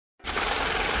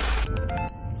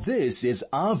This is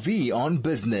RV on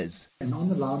Business. And on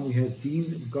the line we have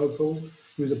Dean Gopal,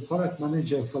 who's a product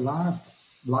manager for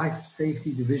Life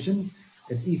Safety Division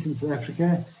at Eaton South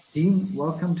Africa. Dean,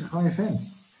 welcome to High FM.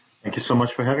 Thank you so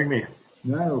much for having me.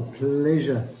 No,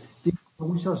 pleasure. Dean, I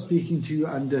wish I was speaking to you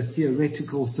under a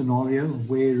theoretical scenario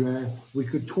where we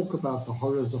could talk about the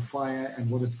horrors of fire and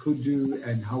what it could do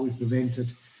and how we prevent it.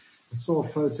 I saw a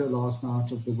photo last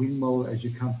night of the windmill as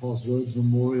you come past Rhodes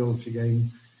Memorial, which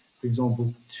again, for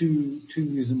example, to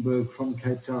Muizenberg from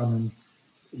Cape Town, and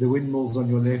the windmills on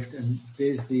your left, and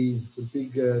there's the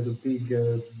big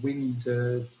wind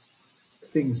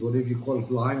things, whatever you call it,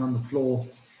 lying on the floor,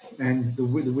 and the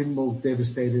windmill's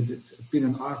devastated. It's been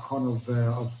an icon of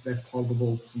that part of the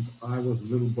world since I was a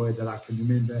little boy that I can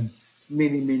remember, and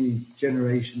many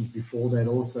generations before that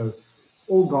also,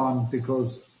 all gone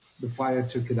because the fire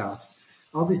took it out.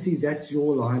 Obviously, that's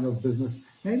your line of business.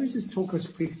 Maybe just talk us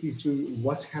quickly through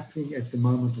what's happening at the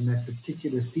moment on that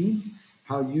particular scene,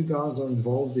 how you guys are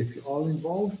involved, if you are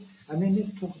involved, and then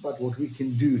let's talk about what we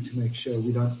can do to make sure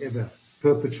we don't ever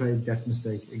perpetrate that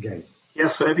mistake again.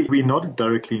 Yes, so we're not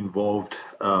directly involved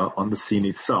on the scene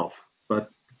itself, but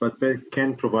they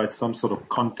can provide some sort of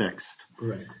context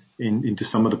into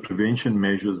some of the prevention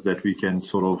measures that we can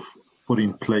sort of put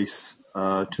in place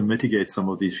to mitigate some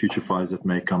of these future fires that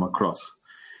may come across.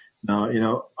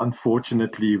 Now,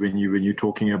 unfortunately, when you're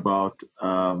talking about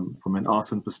from an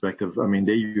arson perspective, I mean,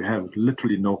 there you have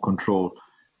literally no control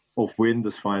of when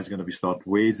this fire is going to be started,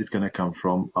 where is it going to come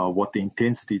from, what the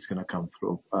intensity is going to come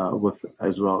from with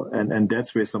as well, and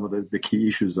that's where some of the key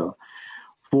issues are.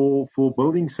 For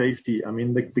building safety, I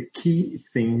mean, the key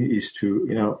thing is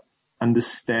to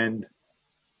understand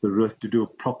the risk, to do a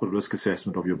proper risk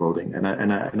assessment of your building, and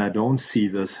I don't see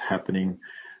this happening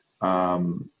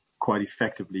quite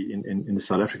effectively in the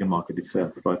South African market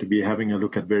itself, right? To be having a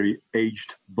look at very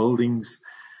aged buildings,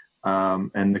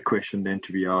 and the question then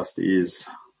to be asked is,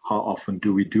 how often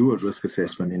do we do a risk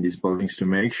assessment in these buildings to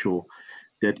make sure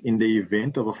that in the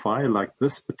event of a fire like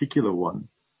this particular one,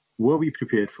 were we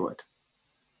prepared for it?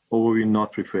 Or were we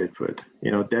not prepared for it?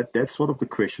 That's sort of the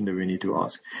question that we need to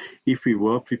ask. If we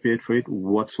were prepared for it,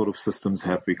 what sort of systems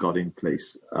have we got in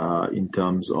place, in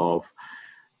terms of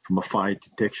from a fire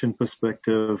detection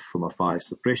perspective, from a fire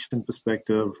suppression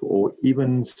perspective, or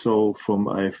even so from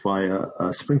a fire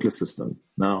sprinkler system.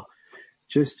 Now,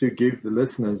 just to give the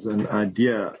listeners an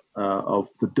idea of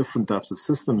the different types of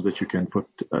systems that you can put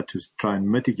to try and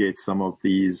mitigate some of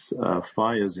these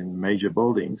fires in major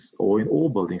buildings, or in all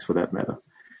buildings for that matter.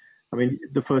 I mean,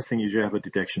 the first thing is you have a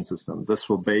detection system. This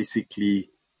will basically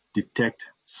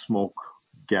detect smoke,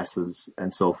 gases,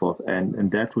 and so forth, and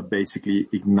that would basically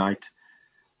ignite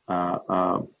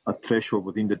a threshold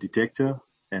within the detector,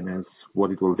 and as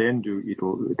what it will then do,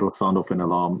 it'll sound off an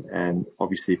alarm, and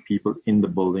obviously people in the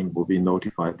building will be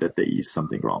notified that there is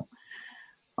something wrong.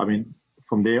 I mean,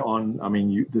 from there on, I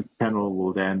mean,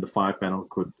 the fire panel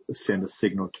could send a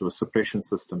signal to a suppression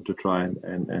system to try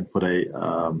and put a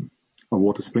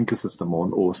water sprinkler system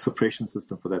on, or suppression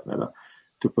system for that matter,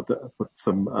 to put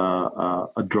some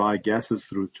dry gases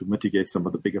through to mitigate some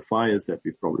of the bigger fires that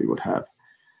we probably would have.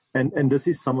 And this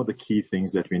is some of the key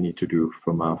things that we need to do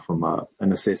from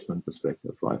an assessment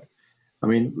perspective, right? I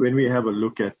mean, when we have a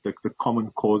look at the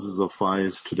common causes of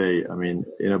fires today, I mean,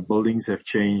 buildings have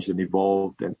changed and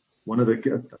evolved, and one of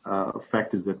the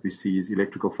factors that we see is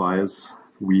electrical fires.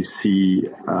 We see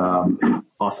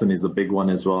arson is a big one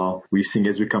as well. We're seeing,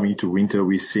 as we're coming into winter,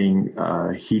 we're seeing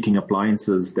heating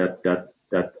appliances that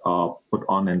are put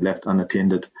on and left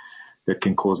unattended, that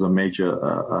can cause a major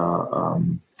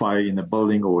fire in a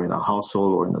building or in a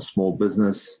household or in a small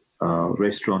business,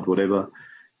 restaurant, whatever.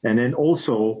 And then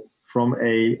also from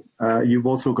you've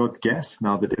also got gas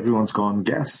now that everyone's gone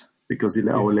gas, because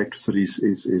our electricity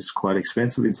is quite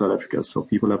expensive in South Africa. So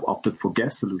people have opted for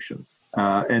gas solutions,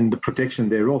 and the protection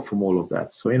thereof from all of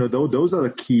that. So, those are the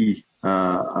key,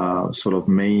 sort of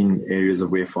main areas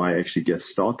of where fire actually gets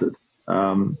started.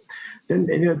 Then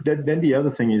the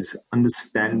other thing is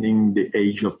understanding the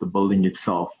age of the building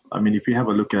itself. I mean, if you have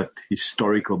a look at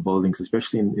historical buildings,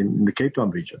 especially in the Cape Town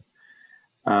region,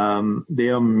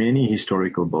 there are many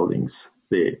historical buildings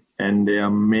there, and there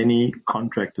are many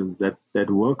contractors that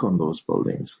work on those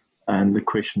buildings. And the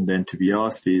question then to be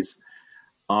asked is,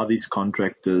 are these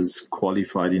contractors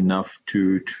qualified enough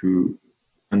to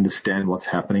understand what's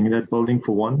happening in that building,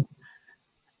 for one?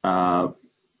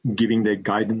 Giving their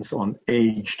guidance on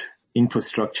aged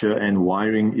infrastructure and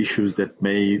wiring issues that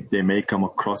they may come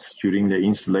across during their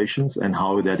installations, and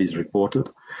how that is reported.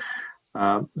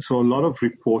 So a lot of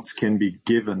reports can be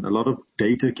given, a lot of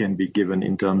data can be given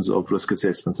in terms of risk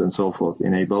assessments and so forth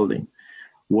in a building.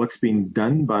 What's being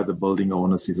done by the building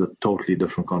owners is a totally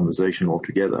different conversation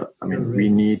altogether. I mean, we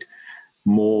need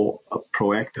more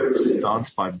proactive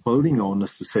stance by building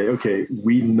owners to say, okay,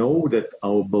 we know that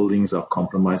our buildings are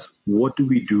compromised. What do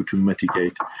we do to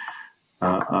mitigate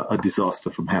a disaster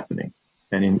from happening?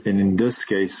 And in this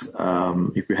case,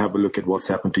 if we have a look at what's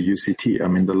happened to UCT, I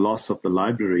mean, the loss of the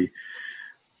library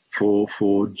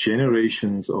for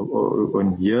generations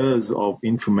and years of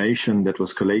information that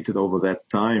was collated over that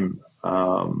time,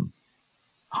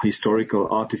 historical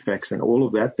artifacts and all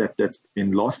of that's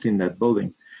been lost in that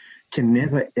building can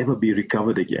never ever be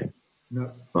recovered again.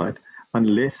 No. Right?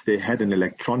 Unless they had an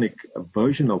electronic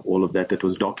version of all of that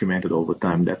was documented over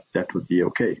time, that would be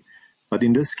okay. But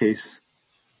in this case,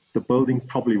 the building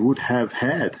probably would have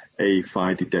had a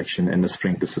fire detection and a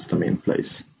sprinkler system in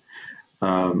place.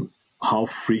 How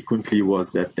frequently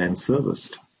was that then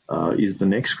serviced? Is the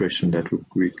next question that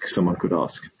someone could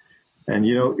ask. And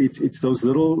it's those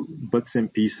little bits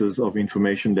and pieces of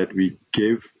information that we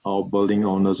give our building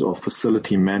owners or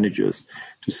facility managers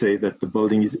to say that the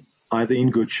building is either in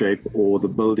good shape or the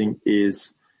building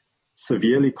is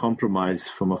severely compromised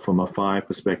from a fire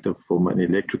perspective, from an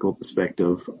electrical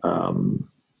perspective.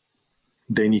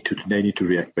 They need to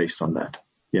react based on that.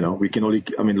 We can only,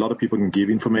 a lot of people can give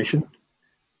information,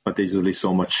 but there's only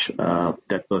so much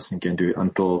that person can do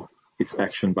until it's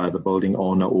actioned by the building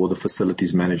owner or the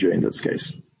facilities manager in this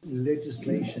case.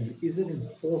 Legislation, is it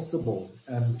enforceable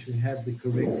to have the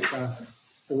correct stuff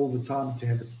all the time, to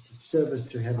have it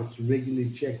serviced, to have it regularly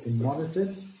checked and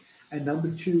monitored? And number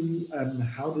two,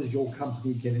 how does your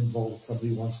company get involved?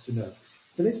 Somebody wants to know.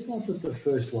 So let's start with the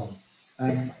first one.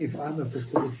 If I'm a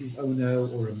facilities owner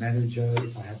or a manager,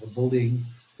 if I have a building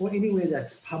or anywhere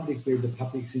that's public where the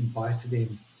public's invited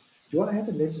in, do I have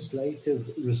a legislative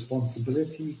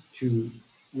responsibility to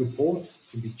report,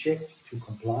 to be checked, to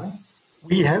comply?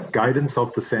 We have guidance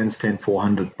of the SANS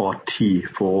 10400 Part T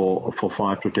for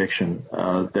fire protection.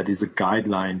 That is a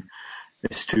guideline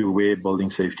as to where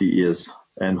building safety is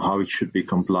and how it should be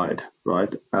complied,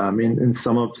 right? In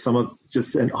some of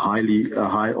just a high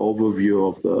overview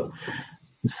of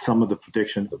some of the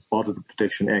protection, part of the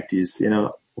Protection Act is,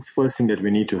 the first thing that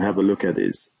we need to have a look at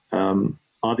is,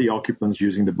 are the occupants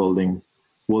using the building,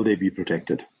 will they be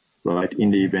protected, right?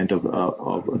 In the event of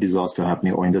a disaster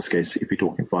happening, or in this case, if we're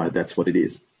talking fire, that's what it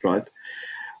is, right?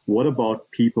 What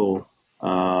about people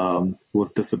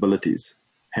with disabilities?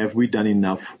 Have we done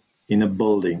enough in a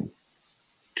building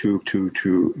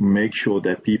to make sure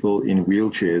that people in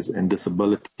wheelchairs and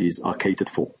disabilities are catered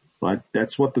for, right?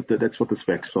 That's what the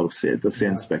specs sort of said, the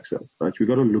SANS specs said, right? We've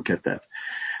got to look at that.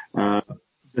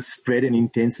 The spread and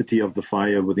intensity of the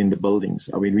fire within the buildings.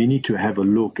 We need to have a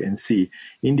look and see,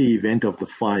 in the event of the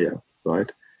fire,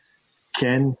 right,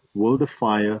 will the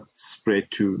fire spread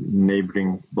to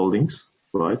neighboring buildings,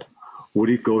 right? Would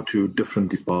it go to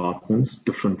different departments,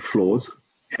 different floors?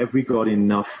 Have we got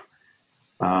enough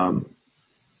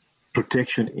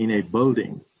protection in a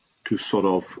building to sort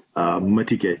of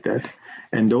mitigate that?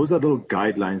 And those are the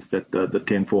guidelines that the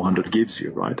 10400 gives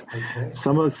you, right? Okay.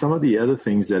 Some of the other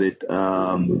things that it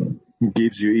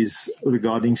gives you is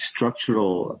regarding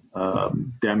structural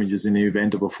damages in the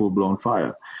event of a full-blown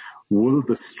fire. Will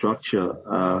the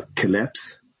structure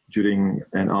collapse during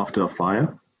and after a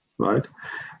fire, right?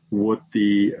 Would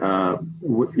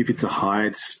if it's a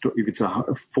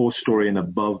 4-story and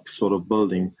above sort of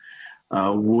building,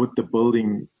 would the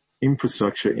building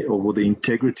infrastructure or would the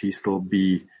integrity still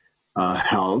be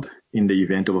held in the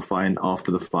event of a fire and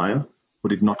after the fire?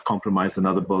 Would it not compromise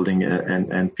another building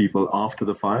and people after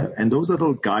the fire? And those are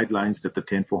the guidelines that the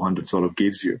 10400 sort of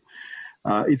gives you.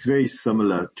 It's very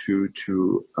similar to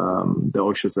the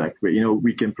OSHA Act, where,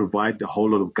 we can provide a whole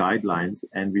lot of guidelines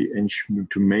and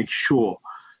to make sure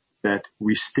that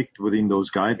we stick within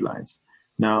those guidelines.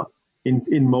 Now,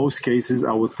 in most cases,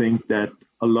 I would think that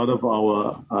a lot of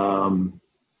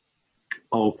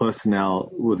our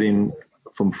personnel within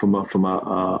from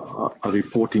a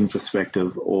reporting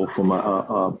perspective or from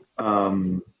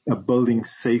a building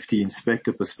safety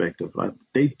inspector perspective, right?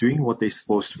 They're doing what they're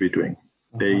supposed to be doing.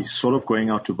 They sort of going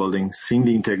out to buildings, seeing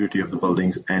the integrity of the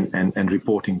buildings and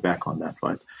reporting back on that,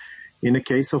 right? In a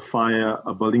case of fire,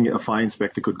 a fire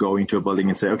inspector could go into a building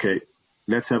and say, okay,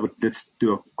 let's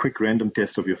do a quick random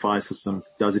test of your fire system.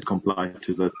 Does it comply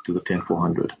to the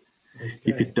 10400? Okay.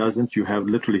 If it doesn't, you have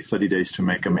literally 30 days to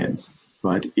make amends.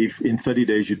 Right? If in 30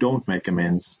 days you don't make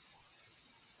amends,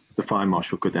 the fire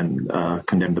marshal could then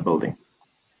condemn the building.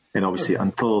 And obviously,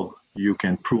 until you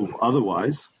can prove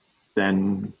otherwise,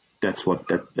 then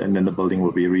and then the building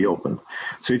will be reopened.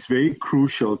 So it's very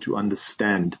crucial to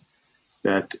understand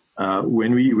that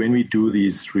when we do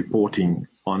these reporting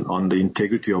on the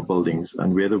integrity of buildings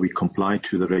and whether we comply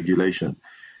to the regulation,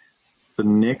 the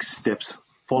next steps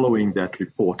following that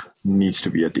report needs to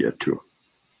be adhered to,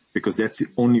 because that's the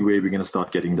only way we're going to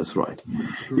start getting this right.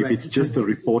 If it's just a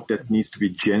report that needs to be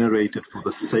generated for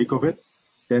the sake of it,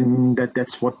 then that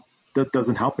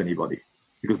doesn't help anybody,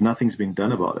 because nothing's been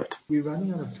done about it. We're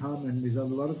running out of time, and there's a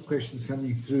lot of questions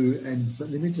coming through, and so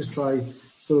let me just try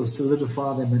sort of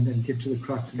solidify them and get to the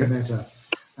crux of the matter.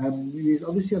 There's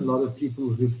obviously a lot of people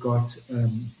who've got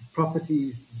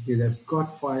properties where they've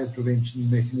got fire prevention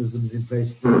mechanisms in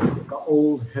place, are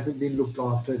old, haven't been looked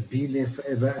after, been there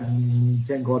forever, and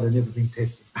thank God have never been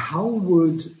tested. How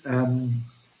would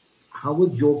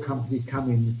your company come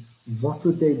in? What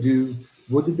would they do?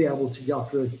 Would they be able to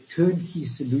offer a turnkey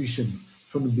solution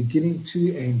from the beginning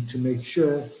to end to make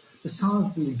sure,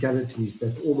 besides the legalities,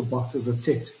 that all the boxes are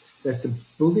ticked, that the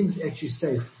building's actually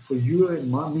safe for you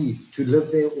and me to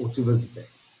live there or to visit there?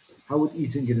 How would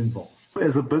Eaton get involved?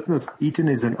 As a business, Eaton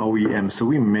is an OEM, so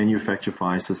we manufacture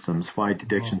fire systems, fire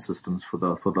detection systems for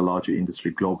the larger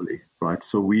industry globally, right?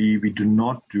 So we do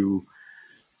not do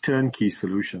turnkey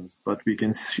solutions, but we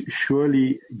can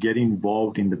surely get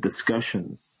involved in the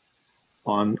discussions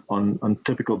on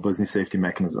typical business safety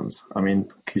mechanisms. I mean,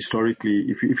 historically,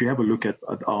 if you have a look at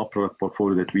our product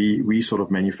portfolio that we sort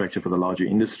of manufacture for the larger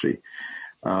industry,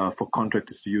 for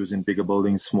contractors to use in bigger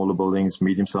buildings, smaller buildings,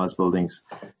 medium-sized buildings,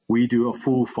 we do a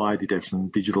full fire detection,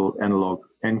 digital, analog,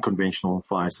 and conventional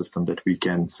fire system that we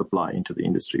can supply into the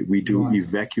industry. We do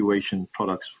evacuation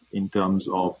products in terms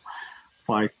of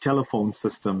fire telephone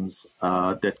systems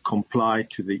that comply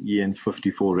to the EN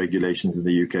 54 regulations in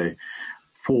the UK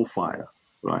for fire,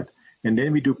 right? And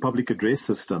then we do public address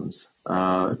systems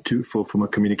from a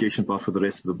communication part for the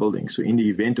rest of the building. So in the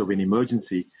event of an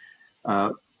emergency,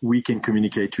 we can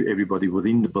communicate to everybody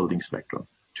within the building spectrum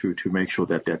to make sure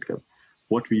that goes.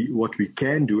 What we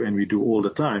can do, and we do all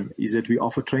the time, is that we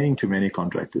offer training to many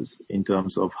contractors in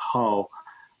terms of how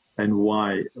and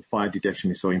why fire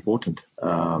detection is so important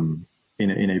in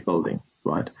a building,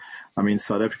 right? I mean,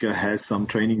 South Africa has some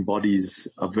training bodies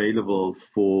available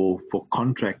for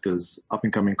contractors,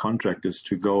 up-and-coming contractors,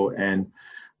 to go and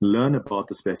learn about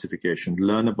the specification,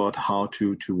 learn about how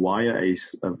to wire a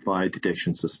fire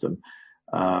detection system,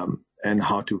 and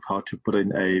how to put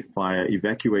in a fire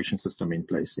evacuation system in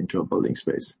place into a building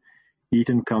space.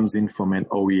 Eaton comes in from an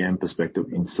OEM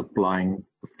perspective in supplying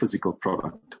the physical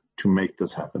product to make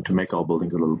this happen, to make our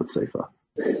buildings a little bit safer.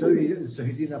 So he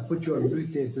didn't put you on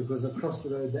route there, because across the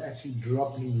road they're actually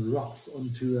dropping rocks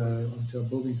onto a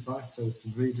building site, so it's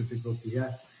very difficult to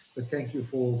hear. But thank you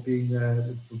for being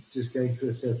just going through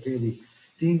it so clearly.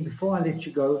 Dean, before I let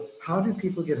you go, how do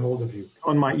people get hold of you?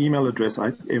 On my email address.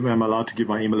 Am I allowed to give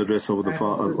my email address over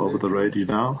the radio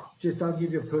now? Just don't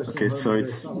give your personal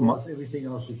address, otherwise everything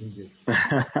else you can give.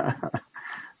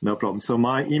 No problem. So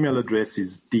my email address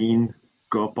is Dean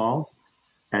Gopal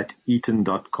at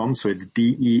eaton.com. So it's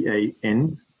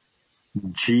DEAN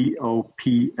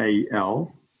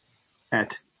GOPAL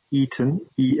at Eaton,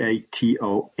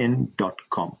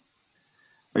 EATON.com.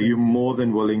 Are you more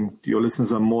than willing, your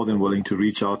listeners are more than willing to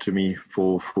reach out to me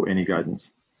for any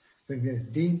guidance?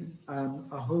 Dean,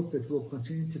 I hope that we'll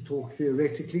continue to talk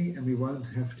theoretically and we won't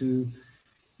have to,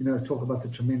 talk about the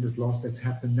tremendous loss that's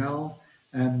happened now.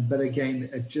 But again,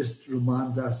 it just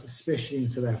reminds us, especially in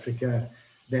South Africa,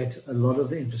 that a lot of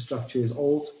the infrastructure is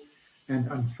old,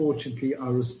 and unfortunately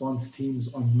our response teams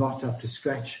are not up to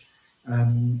scratch.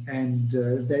 And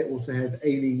they also have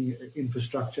ailing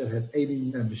infrastructure, have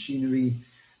ailing machinery,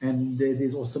 and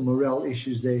there's also morale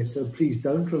issues there. So please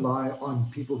don't rely on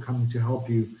people coming to help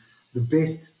you. The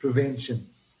best prevention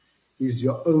is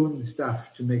your own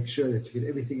stuff, to make sure that you get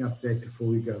everything up to date before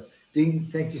we go. Dean,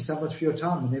 thank you so much for your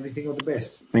time and everything of the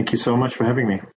best. Thank you so much for having me.